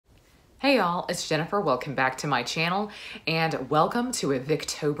Hey y'all, it's Jennifer. Welcome back to my channel and welcome to a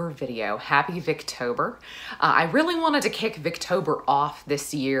Victober video. Happy Victober. I really wanted to kick Victober off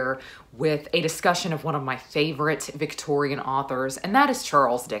this year with a discussion of one of my favorite Victorian authors, and that is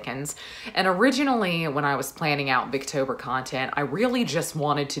Charles Dickens. And originally, when I was planning out Victober content, I really just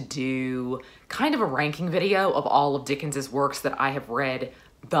wanted to do kind of a ranking video of all of Dickens's works that I have read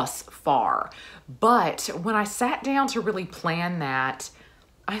thus far. But when I sat down to really plan that,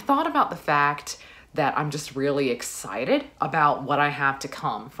 I thought about the fact that I'm just really excited about what I have to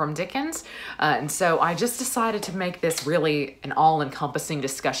come from Dickens. And so I just decided to make this really an all-encompassing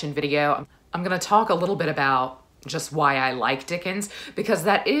discussion video. I'm going to talk a little bit about just why I like Dickens, because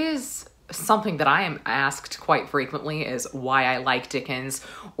that is something that I am asked quite frequently, is why I like Dickens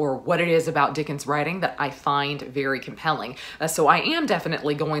or what it is about Dickens writing that I find very compelling. So I am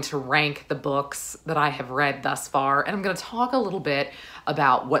definitely going to rank the books that I have read thus far, and I'm going to talk a little bit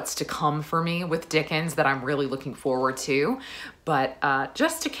about what's to come for me with Dickens that I'm really looking forward to. But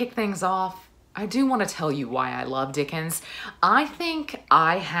just to kick things off, I do want to tell you why I love Dickens. I think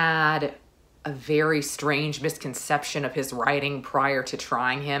I had a very strange misconception of his writing prior to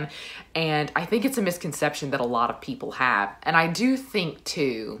trying him, and I think it's a misconception that a lot of people have. And I do think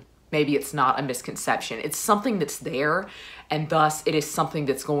too, maybe it's not a misconception, it's something that's there, and thus it is something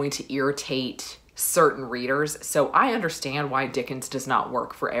that's going to irritate certain readers. So I understand why Dickens does not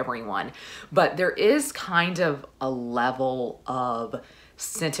work for everyone, but there is kind of a level of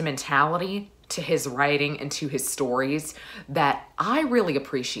sentimentality to his writing and to his stories that I really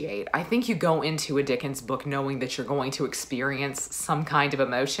appreciate. I think you go into a Dickens book knowing that you're going to experience some kind of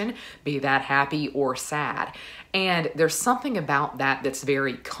emotion, be that happy or sad. And there's something about that that's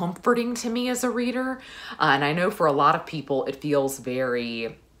very comforting to me as a reader. And I know for a lot of people, it feels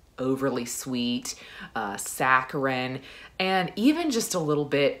very overly sweet, saccharine, and even just a little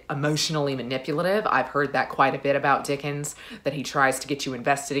bit emotionally manipulative. I've heard that quite a bit about Dickens, that he tries to get you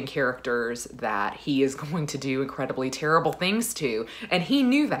invested in characters that he is going to do incredibly terrible things to. And he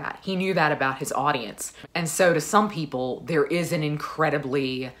knew that. He knew that about his audience. And so to some people, there is an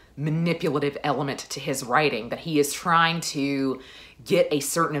incredibly manipulative element to his writing, that he is trying to get a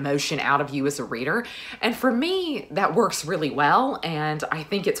certain emotion out of you as a reader. And for me, that works really well, and I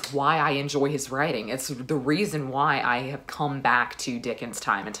think it's why I enjoy his writing. It's the reason why I have come back to Dickens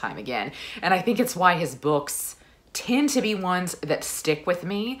time and time again. And I think it's why his books tend to be ones that stick with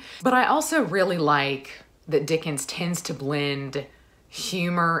me. But I also really like that Dickens tends to blend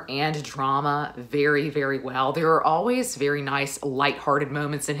humor and drama very, very well. There are always very nice lighthearted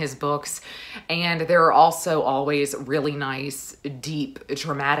moments in his books, and there are also always really nice, deep,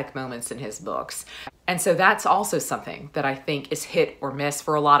 dramatic moments in his books. And so that's also something that I think is hit or miss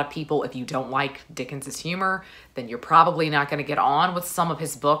for a lot of people. If you don't like Dickens's humor, then you're probably not going to get on with some of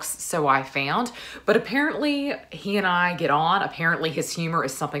his books, so I found. But apparently he and I get on. Apparently his humor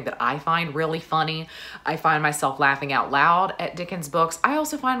is something that I find really funny. I find myself laughing out loud at Dickens books. I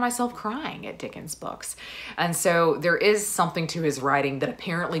also find myself crying at Dickens books. And so there is something to his writing that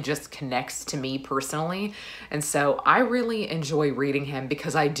apparently just connects to me personally. And so I really enjoy reading him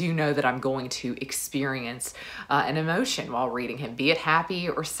because I do know that I'm going to experience an emotion while reading him, be it happy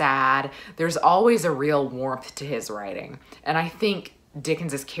or sad. There's always a real warmth to his writing. And I think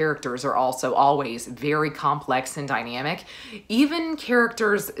Dickens's characters are also always very complex and dynamic. Even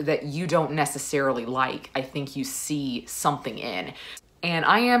characters that you don't necessarily like, I think you see something in. And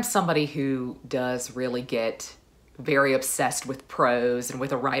I am somebody who does really get very obsessed with prose and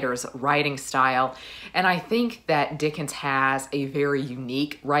with a writer's writing style. And I think that Dickens has a very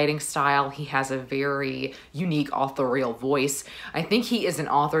unique writing style. He has a very unique authorial voice. I think he is an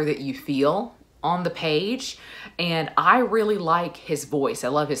author that you feel on the page, and I really like his voice. I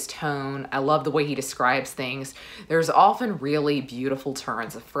love his tone. I love the way he describes things. There's often really beautiful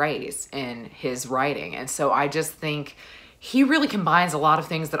turns of phrase in his writing, and so I just think he really combines a lot of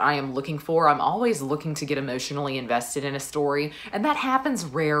things that I am looking for. I'm always looking to get emotionally invested in a story, and that happens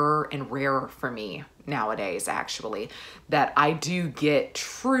rarer and rarer for me nowadays, actually, that I do get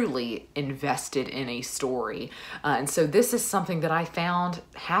truly invested in a story. And so this is something that I found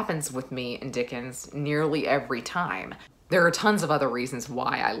happens with me in Dickens nearly every time. There are tons of other reasons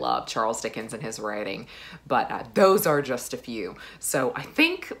why I love Charles Dickens and his writing, but those are just a few. So I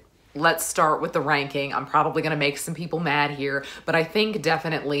think let's start with the ranking. I'm probably going to make some people mad here, but I think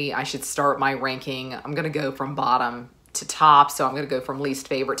definitely I should start my ranking. I'm going to go from bottom to top, so I'm going to go from least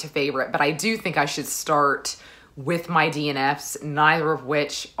favorite to favorite, but I do think I should start with my DNFs, neither of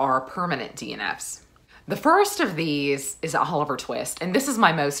which are permanent DNFs. The first of these is Oliver Twist, and this is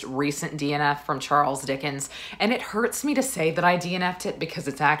my most recent DNF from Charles Dickens, and it hurts me to say that I DNF'd it because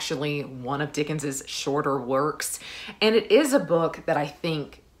it's actually one of Dickens's shorter works, and it is a book that I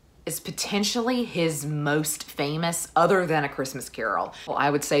think is potentially his most famous other than A Christmas Carol. Well, I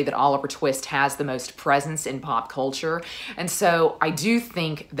would say that Oliver Twist has the most presence in pop culture, and so I do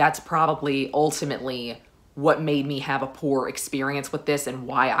think that's probably ultimately what made me have a poor experience with this and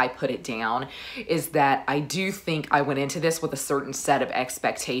why I put it down, is that I do think I went into this with a certain set of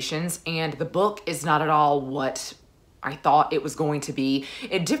expectations, and the book is not at all what I thought it was going to be.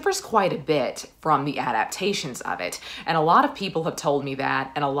 It differs quite a bit from the adaptations of it, and a lot of people have told me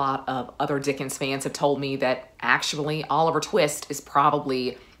that, and a lot of other Dickens fans have told me that actually Oliver Twist is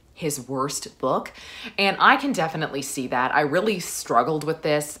probably his worst book, and I can definitely see that. I really struggled with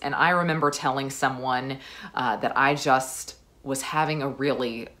this, and I remember telling someone that I just was having a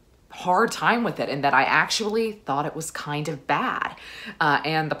really hard time with it and that I actually thought it was kind of bad.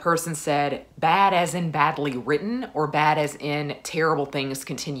 And the person said, bad as in badly written or bad as in terrible things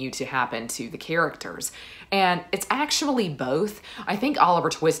continue to happen to the characters. And it's actually both. I think Oliver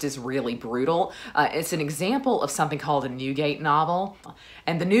Twist is really brutal. It's an example of something called a Newgate novel.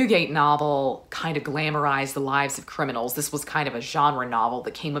 And the Newgate novel kind of glamorized the lives of criminals. This was kind of a genre novel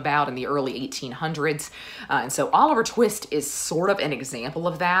that came about in the early 1800s. And so Oliver Twist is sort of an example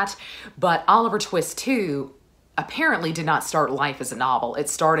of that. But Oliver Twist, too, apparently did not start life as a novel. It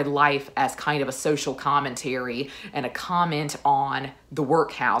started life as kind of a social commentary and a comment on the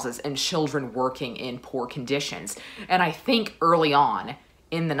workhouses and children working in poor conditions. And I think early on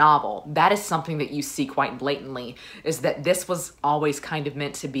in the novel, that is something that you see quite blatantly, is that this was always kind of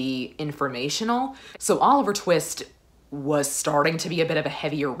meant to be informational. So Oliver Twist was starting to be a bit of a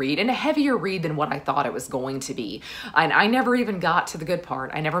heavier read, and a heavier read than what I thought it was going to be. And I never even got to the good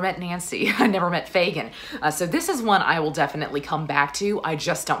part. I never met Nancy. I never met Fagin. So this is one I will definitely come back to. I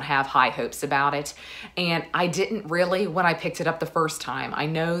just don't have high hopes about it. And I didn't really when I picked it up the first time. I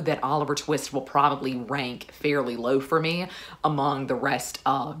know that Oliver Twist will probably rank fairly low for me among the rest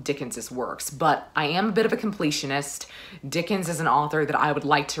of Dickens's works, but I am a bit of a completionist. Dickens is an author that I would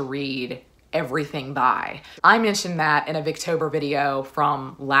like to read everything by. I mentioned that in a Victober video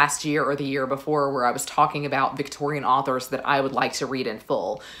from last year or the year before, where I was talking about Victorian authors that I would like to read in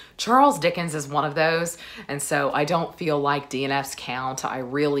full. Charles Dickens is one of those, and so I don't feel like DNFs count. I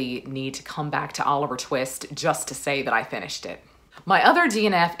really need to come back to Oliver Twist just to say that I finished it. My other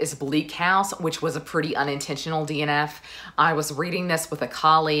DNF is Bleak House, which was a pretty unintentional DNF. I was reading this with a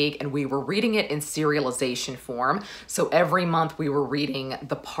colleague and we were reading it in serialization form. So every month we were reading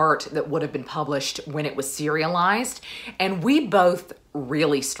the part that would have been published when it was serialized. And we both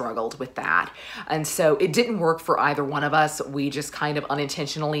really struggled with that. And so it didn't work for either one of us. We just kind of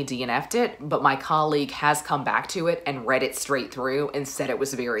unintentionally DNF'd it, but my colleague has come back to it and read it straight through and said it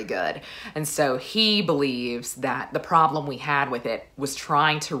was very good. And so he believes that the problem we had with it was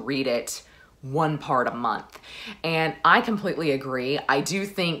trying to read it one part a month. And I completely agree. I do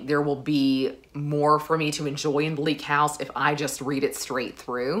think there will be more for me to enjoy in Bleak House if I just read it straight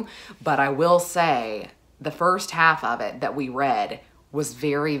through. But I will say the first half of it that we read was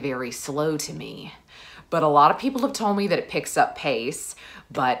very, very slow to me. But a lot of people have told me that it picks up pace,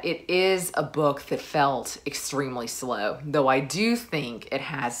 but it is a book that felt extremely slow, though I do think it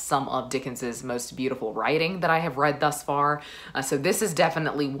has some of Dickens's most beautiful writing that I have read thus far. So this is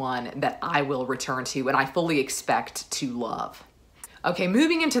definitely one that I will return to and I fully expect to love. Okay,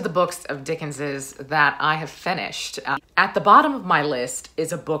 moving into the books of Dickens's that I have finished. At the bottom of my list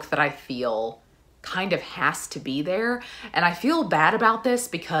is a book that I feel kind of has to be there. And I feel bad about this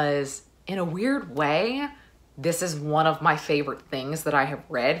because in a weird way, this is one of my favorite things that I have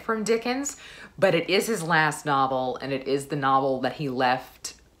read from Dickens, but it is his last novel and it is the novel that he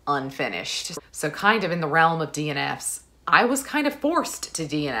left unfinished. So kind of in the realm of DNFs, I was kind of forced to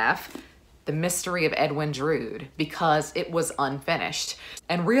DNF The Mystery of Edwin Drood because it was unfinished.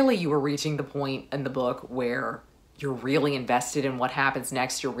 And really you were reaching the point in the book where you're really invested in what happens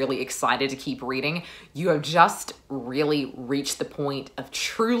next. You're really excited to keep reading. You have just really reached the point of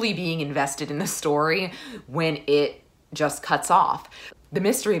truly being invested in the story when it just cuts off. The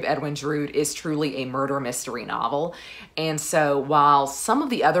Mystery of Edwin Drood is truly a murder mystery novel. And so while some of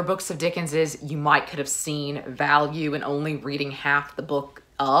the other books of Dickens's you might could have seen value in only reading half the book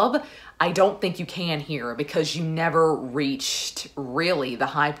of, I don't think you can here because you never reached really the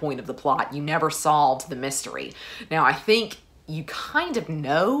high point of the plot. You never solved the mystery. Now, I think you kind of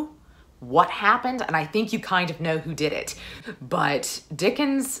know what happened, and I think you kind of know who did it. But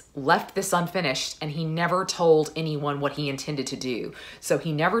Dickens left this unfinished, and he never told anyone what he intended to do. So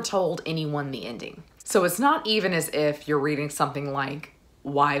he never told anyone the ending. So it's not even as if you're reading something like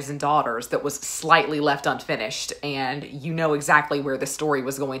Wives and Daughters that was slightly left unfinished and you know exactly where the story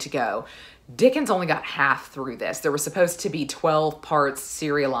was going to go. Dickens only got half through this. There was supposed to be 12 parts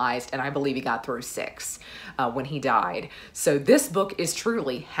serialized, and I believe he got through 6 when he died. So this book is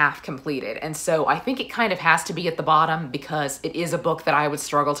truly half completed. And so I think it kind of has to be at the bottom because it is a book that I would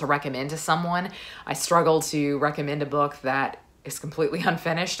struggle to recommend to someone. I struggle to recommend a book that is completely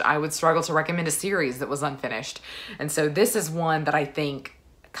unfinished. I would struggle to recommend a series that was unfinished. And so this is one that I think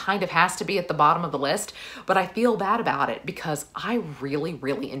kind of has to be at the bottom of the list, but I feel bad about it because I really,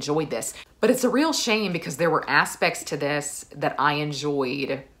 really enjoyed this. But it's a real shame because there were aspects to this that I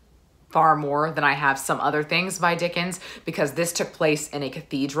enjoyed far more than I have some other things by Dickens, because this took place in a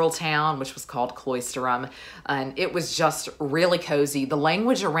cathedral town, which was called Cloisterham, and it was just really cozy. The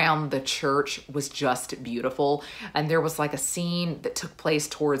language around the church was just beautiful, and there was like a scene that took place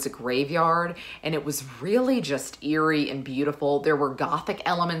towards a graveyard, and it was really just eerie and beautiful. There were Gothic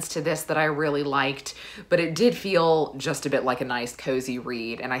elements to this that I really liked, but it did feel just a bit like a nice cozy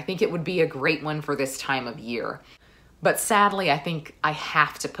read, and I think it would be a great one for this time of year. But sadly, I think I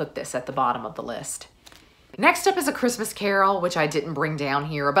have to put this at the bottom of the list. Next up is A Christmas Carol, which I didn't bring down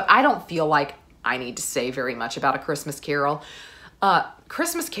here, but I don't feel like I need to say very much about A Christmas Carol.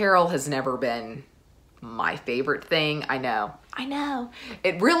 Christmas Carol has never been my favorite thing. I know.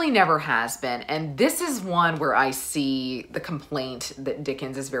 It really never has been. And this is one where I see the complaint that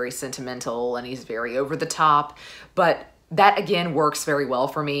Dickens is very sentimental and he's very over the top. But that again works very well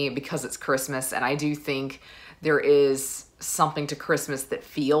for me because it's Christmas, and I do think there is something to Christmas that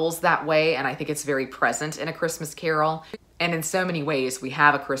feels that way, and I think it's very present in A Christmas Carol. And in so many ways, we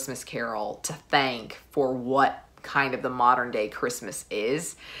have A Christmas Carol to thank for what kind of the modern day Christmas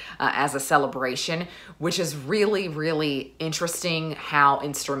is as a celebration, which is really, really interesting how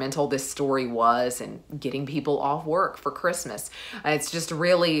instrumental this story was in getting people off work for Christmas. It's just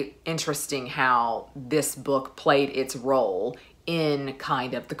really interesting how this book played its role in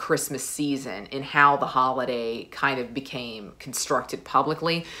kind of the Christmas season and how the holiday kind of became constructed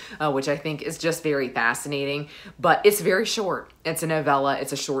publicly, which I think is just very fascinating. But it's very short. It's a novella.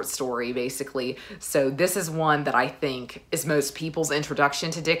 It's a short story, basically. So this is one that I think is most people's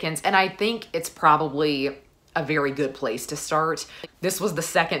introduction to Dickens, and I think it's probably a very good place to start. This was the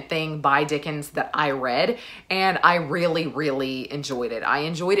second thing by Dickens that I read, and I really, really enjoyed it. I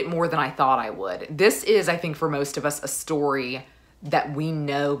enjoyed it more than I thought I would. This is, I think, for most of us, a story that we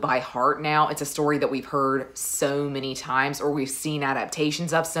know by heart now. It's a story that we've heard so many times, or we've seen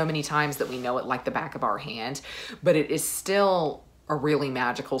adaptations of so many times that we know it like the back of our hand, but it is still a really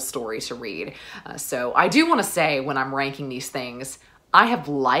magical story to read. So I do want to say, when I'm ranking these things, I have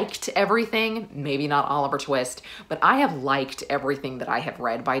liked everything, maybe not Oliver Twist, but I have liked everything that I have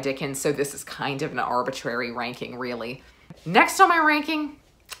read by Dickens, so this is kind of an arbitrary ranking, really. Next on my ranking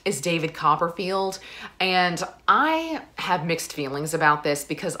is David Copperfield, and I have mixed feelings about this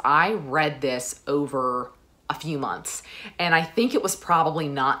because I read this over a few months, and I think it was probably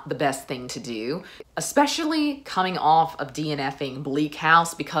not the best thing to do, especially coming off of DNFing Bleak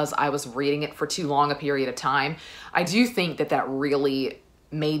House because I was reading it for too long a period of time. I do think that that really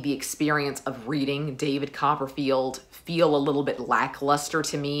made the experience of reading David Copperfield feel a little bit lackluster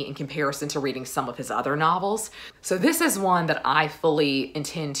to me in comparison to reading some of his other novels. So this is one that I fully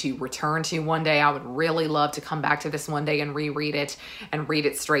intend to return to one day. I would really love to come back to this one day and reread it and read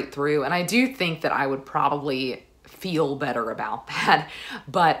it straight through. And I do think that I would probably feel better about that.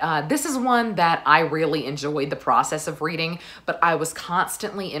 But this is one that I really enjoyed the process of reading, but I was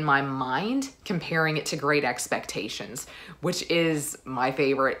constantly in my mind comparing it to Great Expectations, which is my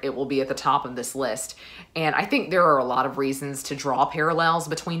favorite. It will be at the top of this list. And I think there are a lot of reasons to draw parallels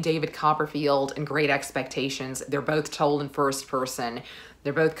between David Copperfield and Great Expectations. They're both told in first person.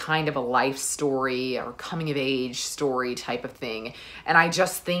 They're both kind of a life story or coming of age story type of thing. And I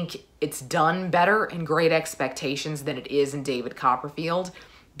just think it's done better in Great Expectations than it is in David Copperfield.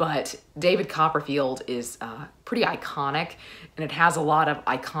 But David Copperfield is pretty iconic, and it has a lot of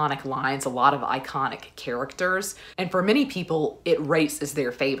iconic lines, a lot of iconic characters. And for many people, it rates as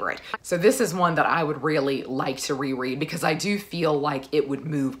their favorite. So this is one that I would really like to reread because I do feel like it would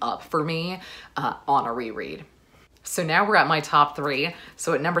move up for me on a reread. So now we're at my top 3.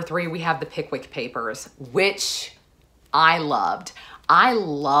 So at number 3, we have The Pickwick Papers, which I loved. I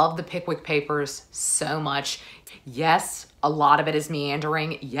love The Pickwick Papers so much. Yes, a lot of it is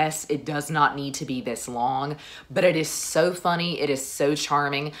meandering. Yes, it does not need to be this long, but it is so funny. It is so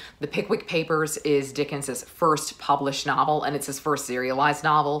charming. The Pickwick Papers is Dickens's first published novel, and it's his first serialized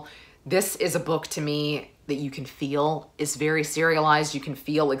novel. This is a book to me that you can feel is very serialized. You can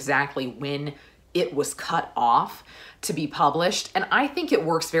feel exactly when it was cut off to be published, and I think it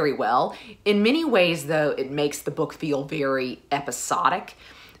works very well. In many ways, though, it makes the book feel very episodic.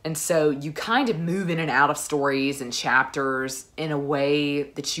 And so you kind of move in and out of stories and chapters in a way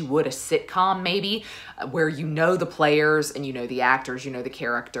that you would a sitcom, maybe, where you know the players and you know the actors, you know the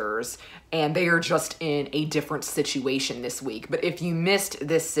characters, and they are just in a different situation this week. But if you missed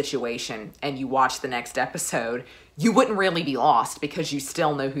this situation and you watch the next episode, you wouldn't really be lost because you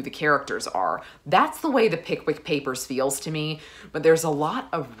still know who the characters are. That's the way the Pickwick Papers feels to me, but there's a lot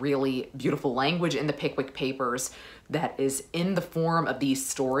of really beautiful language in the Pickwick Papers that is in the form of these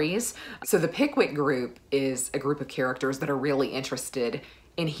stories. So the Pickwick group is a group of characters that are really interested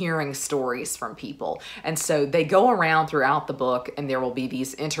in hearing stories from people. And so they go around throughout the book, and there will be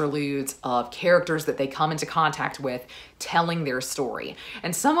these interludes of characters that they come into contact with telling their story.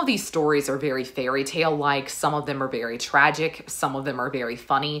 And some of these stories are very fairy tale-like, some of them are very tragic, some of them are very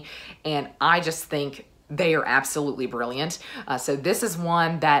funny, and I just think they are absolutely brilliant. So this is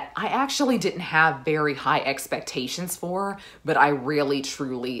one that I actually didn't have very high expectations for, but I really,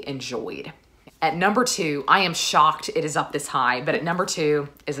 truly enjoyed. At number 2, I am shocked it is up this high, but at number 2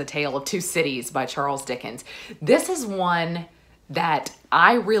 is A Tale of Two Cities by Charles Dickens. This is one that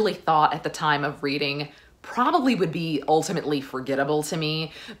I really thought at the time of reading probably would be ultimately forgettable to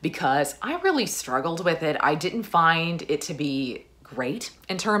me because I really struggled with it. I didn't find it to be great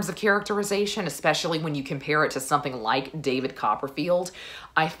in terms of characterization, especially when you compare it to something like David Copperfield.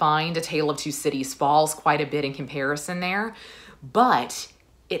 I find A Tale of Two Cities falls quite a bit in comparison there, but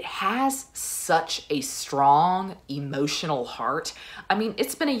it has such a strong emotional heart. I mean,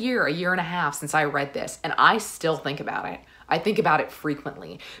 it's been a year and a half since I read this, and I still think about it. I think about it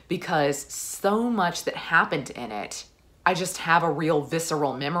frequently because so much that happened in it, I just have a real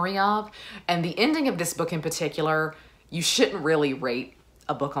visceral memory of. And the ending of this book in particular, you shouldn't really rate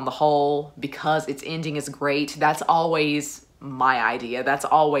a book on the whole because its ending is great. That's always my idea. That's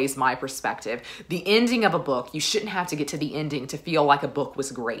always my perspective. The ending of a book, you shouldn't have to get to the ending to feel like a book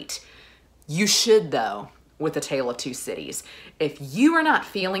was great. You should, though, with A Tale of Two Cities. If you are not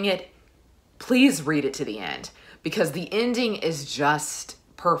feeling it, please read it to the end because the ending is just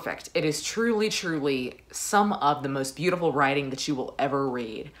perfect. It is truly, truly some of the most beautiful writing that you will ever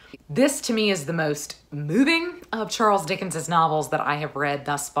read. This, to me, is the most moving of Charles Dickens's novels that I have read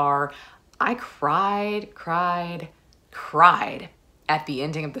thus far. I cried at the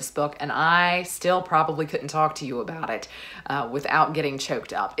ending of this book, and I still probably couldn't talk to you about it without getting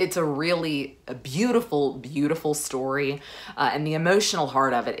choked up. It's a really beautiful, beautiful story, and the emotional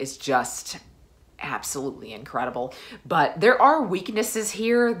heart of it is just absolutely incredible. But there are weaknesses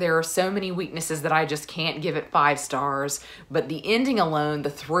here. There are so many weaknesses that I just can't give it 5 stars, but the ending alone,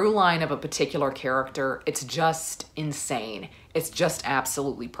 the through line of a particular character, it's just insane. It's just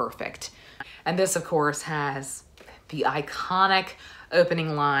absolutely perfect. And this, of course, has the iconic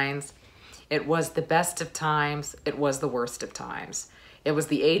opening lines. It was the best of times, it was the worst of times. It was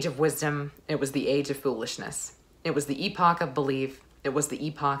the age of wisdom, it was the age of foolishness. It was the epoch of belief, it was the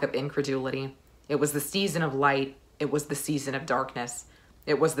epoch of incredulity. It was the season of light, it was the season of darkness.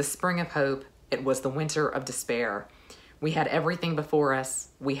 It was the spring of hope, it was the winter of despair. We had everything before us,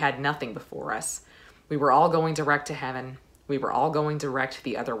 we had nothing before us. We were all going direct to heaven, we were all going direct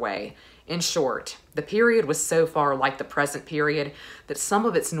the other way. In short, the period was so far like the present period that some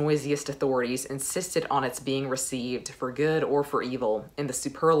of its noisiest authorities insisted on its being received for good or for evil in the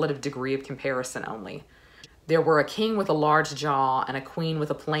superlative degree of comparison only. There were a king with a large jaw and a queen with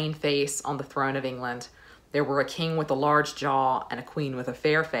a plain face on the throne of England. There were a king with a large jaw and a queen with a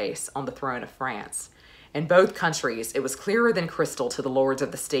fair face on the throne of France. In both countries, it was clearer than crystal to the lords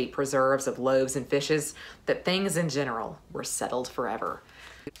of the state preserves of loaves and fishes that things in general were settled forever.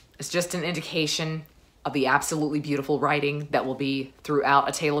 It's just an indication of the absolutely beautiful writing that will be throughout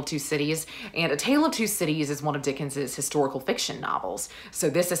A Tale of Two Cities. And A Tale of Two Cities is one of Dickens's historical fiction novels. So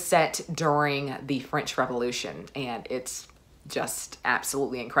this is set during the French Revolution, and it's just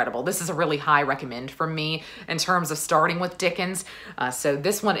absolutely incredible. This is a really high recommend from me in terms of starting with Dickens. So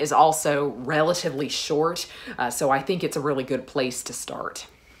this one is also relatively short, so I think it's a really good place to start.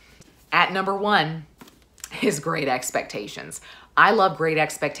 At number 1 is Great Expectations. I love Great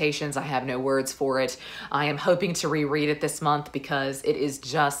Expectations. I have no words for it. I am hoping to reread it this month because it is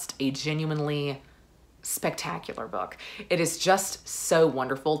just a genuinely spectacular book. It is just so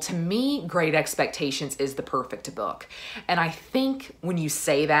wonderful. To me, Great Expectations is the perfect book. And I think when you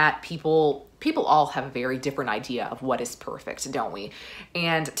say that, people all have a very different idea of what is perfect, don't we?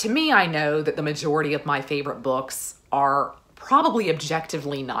 And to me, I know that the majority of my favorite books are probably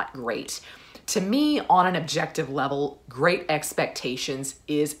objectively not great. To me, on an objective level, Great Expectations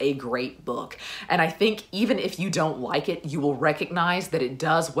is a great book. And I think even if you don't like it, you will recognize that it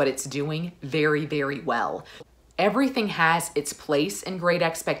does what it's doing very, very well. Everything has its place in Great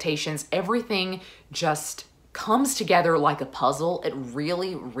Expectations. Everything just comes together like a puzzle. It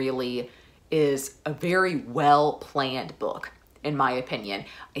really, really is a very well-planned book, in my opinion.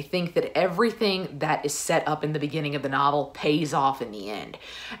 I think that everything that is set up in the beginning of the novel pays off in the end.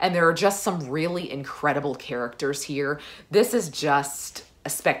 And there are just some really incredible characters here. This is just a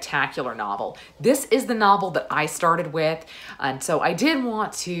spectacular novel. This is the novel that I started with, and so I did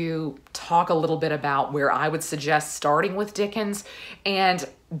want to talk a little bit about where I would suggest starting with Dickens. And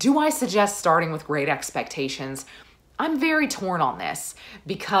do I suggest starting with Great Expectations? I'm very torn on this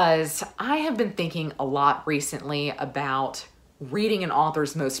because I have been thinking a lot recently about reading an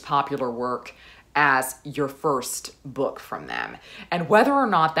author's most popular work as your first book from them, and whether or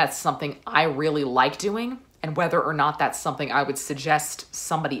not that's something I really like doing, and whether or not that's something I would suggest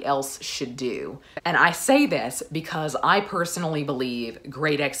somebody else should do. And I say this because I personally believe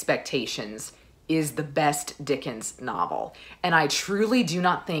Great Expectations is the best Dickens novel, and I truly do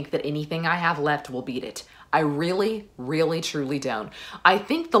not think that anything I have left will beat it. I really, really, truly don't. I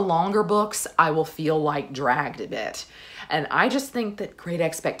think the longer books I will feel like dragged a bit. And I just think that Great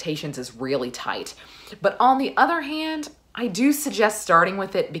Expectations is really tight. But on the other hand, I do suggest starting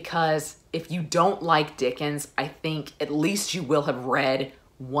with it because if you don't like Dickens, I think at least you will have read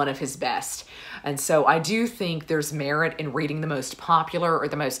one of his best. And so I do think there's merit in reading the most popular or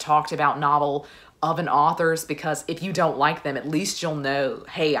the most talked about novel of an author's, because if you don't like them, at least you'll know,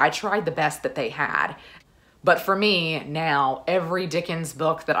 hey, I tried the best that they had. But for me, now, every Dickens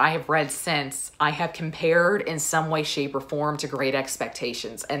book that I have read since, I have compared in some way, shape, or form to Great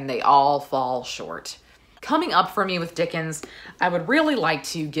Expectations, and they all fall short. Coming up for me with Dickens, I would really like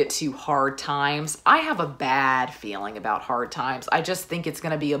to get to Hard Times. I have a bad feeling about Hard Times. I just think it's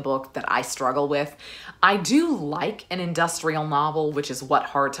going to be a book that I struggle with. I do like an industrial novel, which is what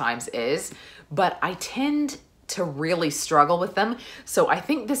Hard Times is, but I tend to really struggle with them. So I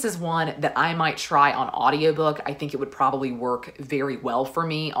think this is one that I might try on audiobook. I think it would probably work very well for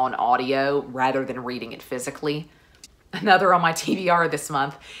me on audio rather than reading it physically. Another on my TBR this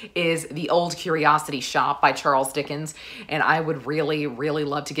month is The Old Curiosity Shop by Charles Dickens, and I would really, really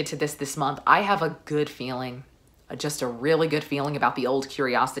love to get to this month. I have a good feeling, just a really good feeling about The Old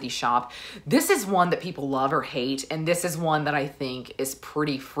Curiosity Shop. This is one that people love or hate, and this is one that I think is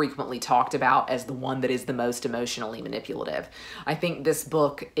pretty frequently talked about as the one that is the most emotionally manipulative. I think this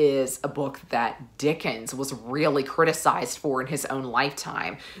book is a book that Dickens was really criticized for in his own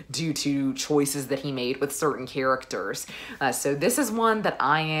lifetime due to choices that he made with certain characters. So this is one that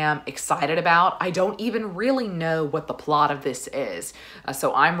I am excited about. I don't even really know what the plot of this is,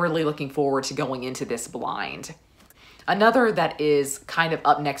 so I'm really looking forward to going into this blind. Another that is kind of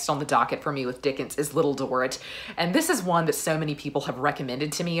up next on the docket for me with Dickens is Little Dorrit. And this is one that so many people have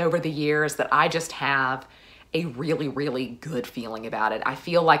recommended to me over the years that I just have a really, really good feeling about it. I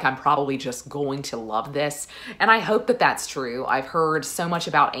feel like I'm probably just going to love this, and I hope that that's true. I've heard so much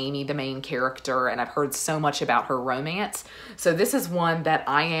about Amy, the main character, and I've heard so much about her romance. So this is one that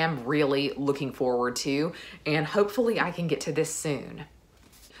I am really looking forward to, and hopefully I can get to this soon.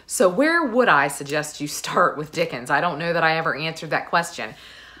 So where would I suggest you start with Dickens? I don't know that I ever answered that question.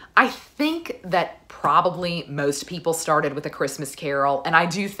 I think that probably most people started with A Christmas Carol, and I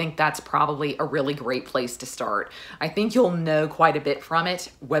do think that's probably a really great place to start. I think you'll know quite a bit from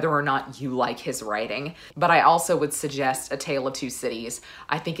it, whether or not you like his writing. But I also would suggest A Tale of Two Cities.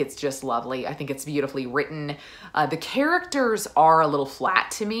 I think it's just lovely. I think it's beautifully written. The characters are a little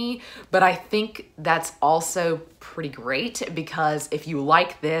flat to me, but I think that's also pretty great, because if you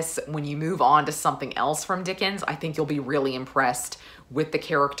like this, when you move on to something else from Dickens, I think you'll be really impressed with the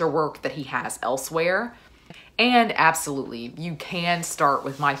character work that he has elsewhere. And absolutely, you can start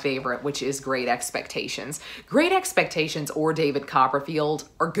with my favorite, which is Great Expectations. Great Expectations or David Copperfield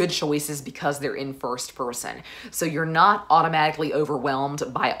are good choices because they're in first person. So you're not automatically overwhelmed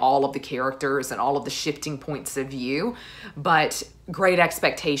by all of the characters and all of the shifting points of view, but Great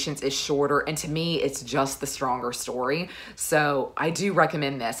Expectations is shorter, and to me, it's just the stronger story. So I do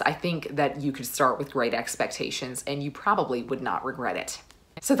recommend this. I think that you could start with Great Expectations, and you probably would not regret it.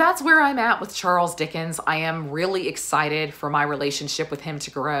 So that's where I'm at with Charles Dickens. I am really excited for my relationship with him to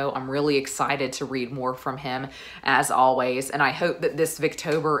grow. I'm really excited to read more from him, as always. And I hope that this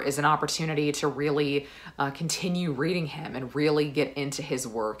Victober is an opportunity to really continue reading him and really get into his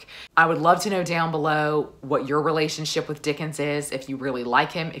work. I would love to know down below what your relationship with Dickens is, if you really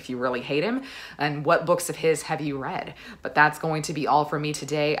like him, if you really hate him, and what books of his have you read. But that's going to be all for me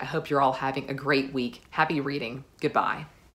today. I hope you're all having a great week. Happy reading. Goodbye.